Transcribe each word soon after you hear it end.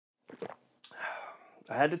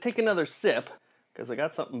I had to take another sip because I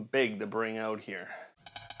got something big to bring out here.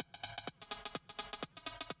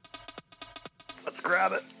 Let's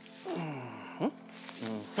grab it.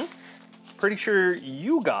 Pretty sure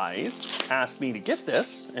you guys asked me to get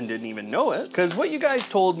this and didn't even know it, because what you guys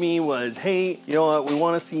told me was, hey, you know what, we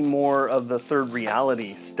want to see more of the third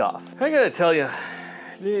reality stuff. I gotta tell you,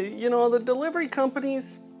 you know, the delivery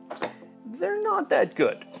companies, they're not that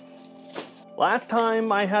good. Last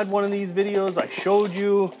time I had one of these videos, I showed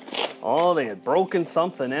you, oh, they had broken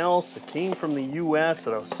something else. It came from the US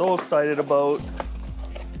that I was so excited about.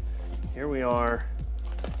 Here we are.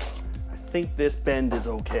 I think this bend is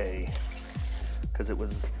okay, because it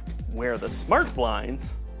was where the smart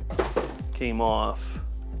blinds came off.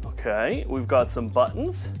 Okay, we've got some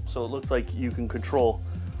buttons, so it looks like you can control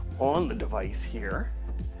on the device here.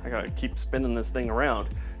 I gotta keep spinning this thing around.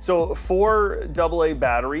 So 4 AA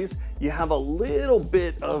batteries, you have a little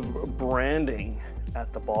bit of branding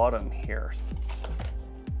at the bottom here.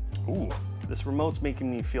 Ooh, this remote's making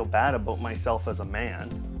me feel bad about myself as a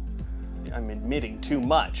man. I'm admitting too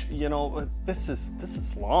much. You know, this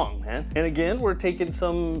is long, man. And again, we're taking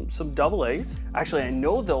some AA's. Actually, I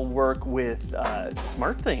know they'll work with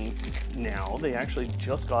smart things now. They actually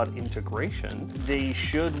just got integration. They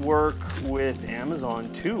should work with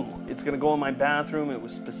Amazon too. It's gonna go in my bathroom. It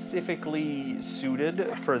was specifically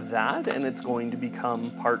suited for that, and it's going to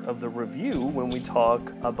become part of the review when we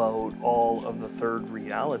talk about all of the third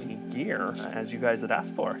reality gear, as you guys had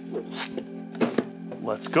asked for.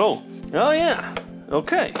 Let's go. Oh yeah,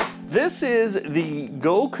 okay. This is the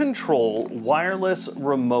Go Control wireless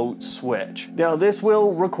remote switch. Now this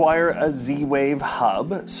will require a Z-Wave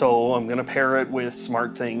hub, so I'm gonna pair it with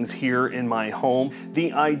smart things here in my home.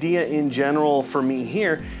 The idea in general for me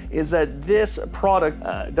here is that this product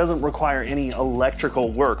doesn't require any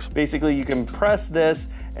electrical work. Basically you can press this,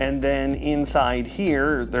 and then inside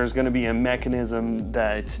here, there's gonna be a mechanism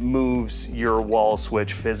that moves your wall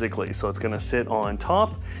switch physically. So it's gonna sit on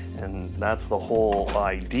top, and that's the whole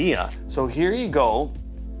idea. So here you go,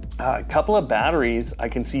 a couple of batteries I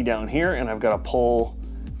can see down here, and I've got to pull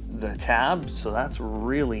the tab, so that's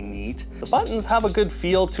really neat. The buttons have a good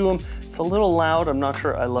feel to them. It's a little loud, I'm not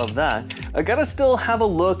sure I love that. I gotta still have a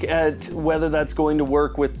look at whether that's going to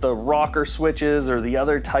work with the rocker switches or the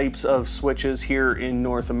other types of switches here in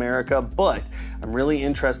North America, but I'm really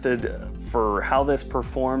interested for how this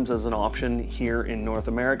performs as an option here in North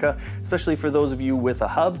America, especially for those of you with a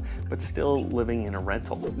hub, but still living in a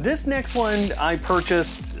rental. This next one I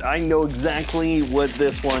purchased, I know exactly what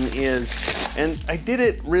this one is, and I did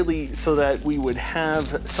it really so that we would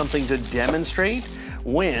have something to demonstrate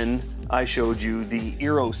when I showed you the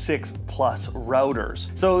Eero 6 Plus routers.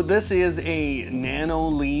 So this is a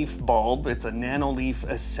Nanoleaf bulb. It's a Nanoleaf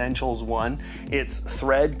Essentials one. It's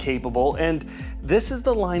thread capable, and this is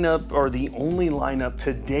the lineup, or the only lineup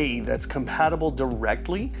today, that's compatible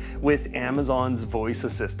directly with Amazon's voice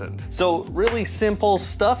assistant. So really simple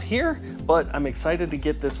stuff here, but I'm excited to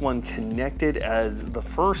get this one connected as the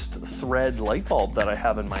first thread light bulb that I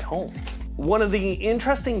have in my home. One of the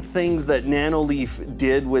interesting things that Nanoleaf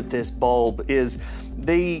did with this bulb is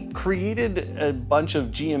they created a bunch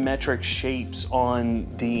of geometric shapes on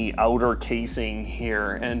the outer casing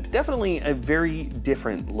here, and definitely a very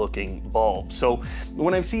different looking bulb. So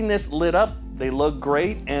when I've seen this lit up, they look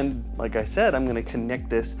great, and like I said, I'm gonna connect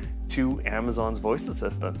this to Amazon's voice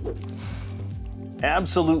assistant.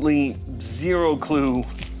 Absolutely zero clue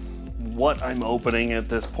what I'm opening at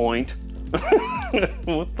this point.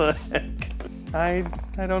 What the heck? I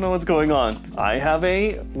don't know what's going on. I have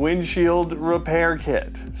a windshield repair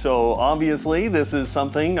kit. So obviously this is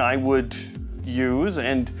something I would use,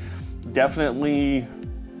 and definitely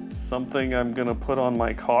something I'm gonna put on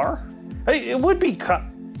my car. Hey, it would be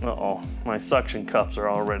uh-oh, my suction cups are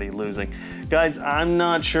already losing. Guys, I'm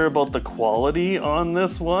not sure about the quality on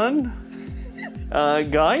this one.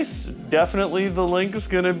 Guys, definitely the link's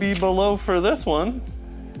gonna be below for this one.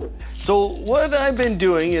 So what I've been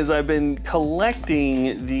doing is I've been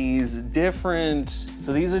collecting these different,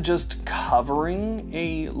 so these are just covering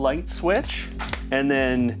a light switch, and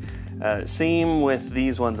then same with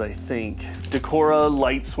these ones, I think. Aqara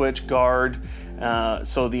light switch guard.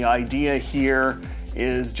 So the idea here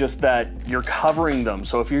is just that you're covering them.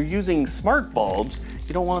 So if you're using smart bulbs,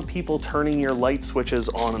 you don't want people turning your light switches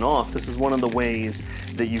on and off. This is one of the ways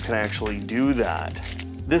that you can actually do that.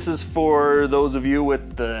 This is for those of you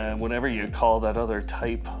with the, whatever you call that other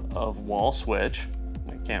type of wall switch.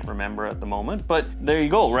 My Can't remember at the moment, but there you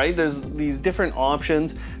go, right? There's these different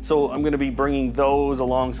options. So I'm gonna be bringing those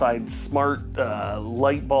alongside smart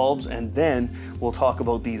light bulbs, and then we'll talk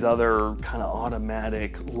about these other kind of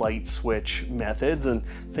automatic light switch methods and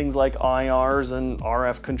things like IRs and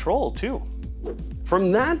RF control too.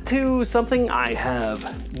 From that to something I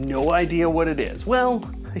have no idea what it is. Well,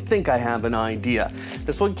 I think I have an idea.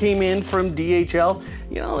 This one came in from DHL.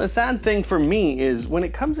 You know, the sad thing for me is when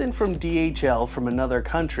it comes in from DHL from another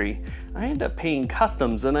country, I end up paying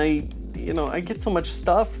customs, and I get so much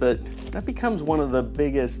stuff that becomes one of the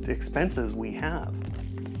biggest expenses we have.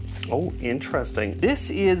 Oh, interesting. This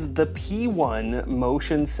is the P1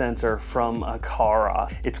 motion sensor from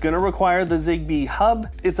Aqara. It's gonna require the Zigbee hub.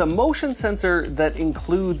 It's a motion sensor that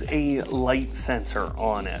includes a light sensor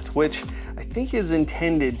on it, which I think is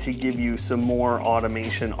intended to give you some more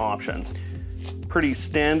automation options. Pretty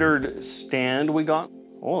standard stand we got.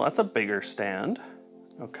 Oh, that's a bigger stand.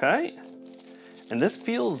 Okay. And this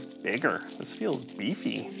feels bigger. This feels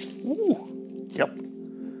beefy. Ooh, yep.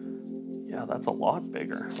 Yeah, that's a lot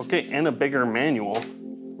bigger. Okay, and a bigger manual.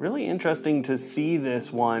 Really interesting to see this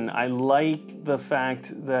one. I like the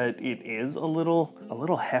fact that it is a little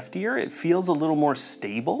heftier. It feels a little more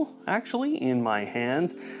stable, actually, in my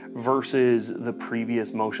hands versus the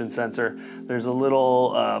previous motion sensor. There's a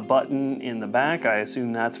little button in the back. I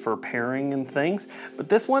assume that's for pairing and things. But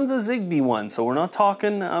this one's a Zigbee one, so we're not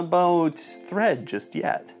talking about Thread just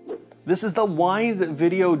yet. This is the Wyze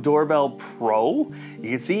Video Doorbell Pro. You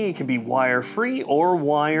can see it can be wire-free or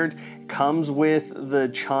wired. It comes with the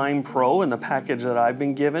Chime Pro in the package that I've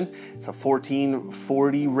been given. It's a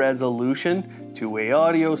 1440 resolution, two-way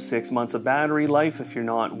audio, 6 months of battery life if you're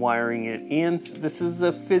not wiring it in. This is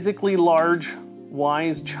a physically large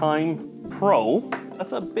Wyze Chime Pro.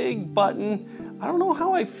 That's a big button. I don't know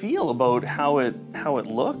how I feel about how it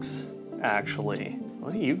looks, actually.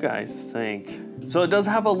 What do you guys think? So it does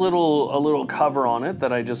have a little cover on it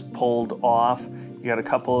that I just pulled off. You got a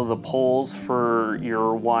couple of the poles for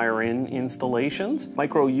your wire-in installations.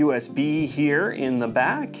 Micro USB here in the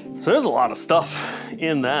back. So there's a lot of stuff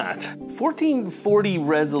in that. 1440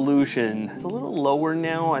 resolution. It's a little lower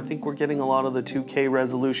now. I think we're getting a lot of the 2K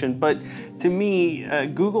resolution, but to me,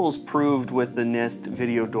 Google's proved with the Nest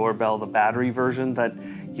Video Doorbell, the battery version, that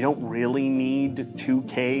you don't really need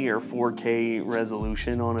 2K or 4K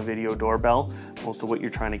resolution on a video doorbell. Most of what you're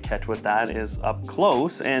trying to catch with that is up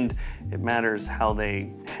close, and it matters how they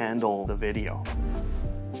handle the video.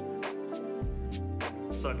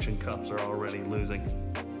 Suction cups are already losing.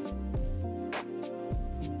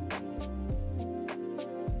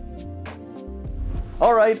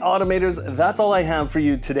 All right, Automators, that's all I have for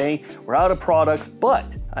you today. We're out of products,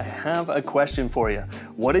 but I have a question for you.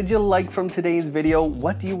 What did you like from today's video?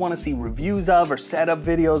 What do you want to see reviews of or setup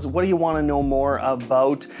videos? What do you want to know more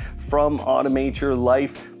about from Automate Your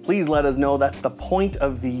Life? Please let us know. That's the point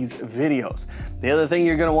of these videos. The other thing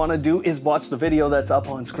you're going to want to do is watch the video that's up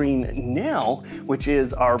on screen now, which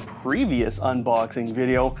is our previous unboxing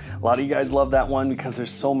video. A lot of you guys love that one because there's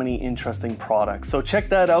so many interesting products. So check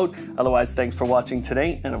that out. Otherwise, thanks for watching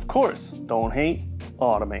today. And of course, don't hate,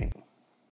 automate.